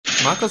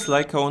Markus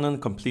Leikkonen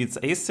completes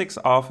a6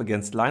 off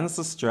against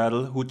Linus'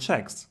 straddle, who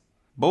checks.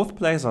 Both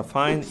plays are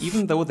fine,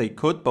 even though they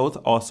could both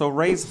also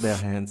raise their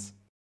hands.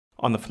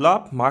 On the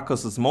flop,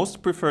 Markus'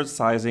 most preferred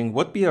sizing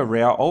would be a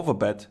rare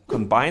overbet,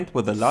 combined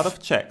with a lot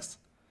of checks.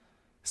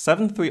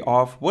 7-3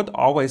 off would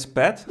always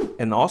bet,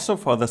 and also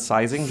for the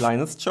sizing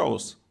Linus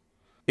chose.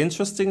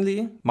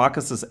 Interestingly,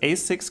 Markus'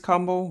 a6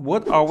 combo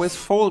would always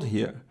fold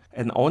here,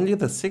 and only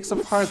the 6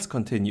 of hearts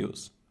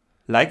continues.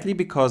 Likely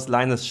because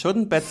Linus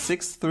shouldn't bet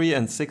 6-3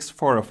 and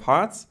 6-4 of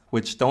hearts,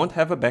 which don't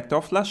have a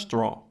backdoor flush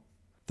draw.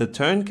 The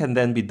turn can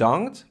then be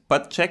donked,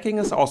 but checking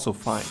is also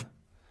fine.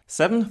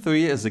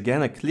 7-3 is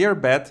again a clear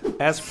bet,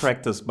 as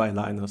practiced by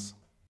Linus.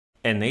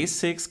 And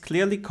a6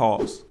 clearly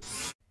calls.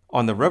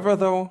 On the river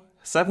though,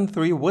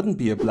 7-3 wouldn't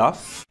be a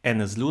bluff,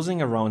 and is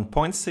losing around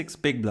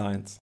 0.6 big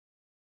blinds.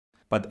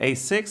 But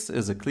a6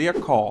 is a clear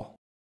call.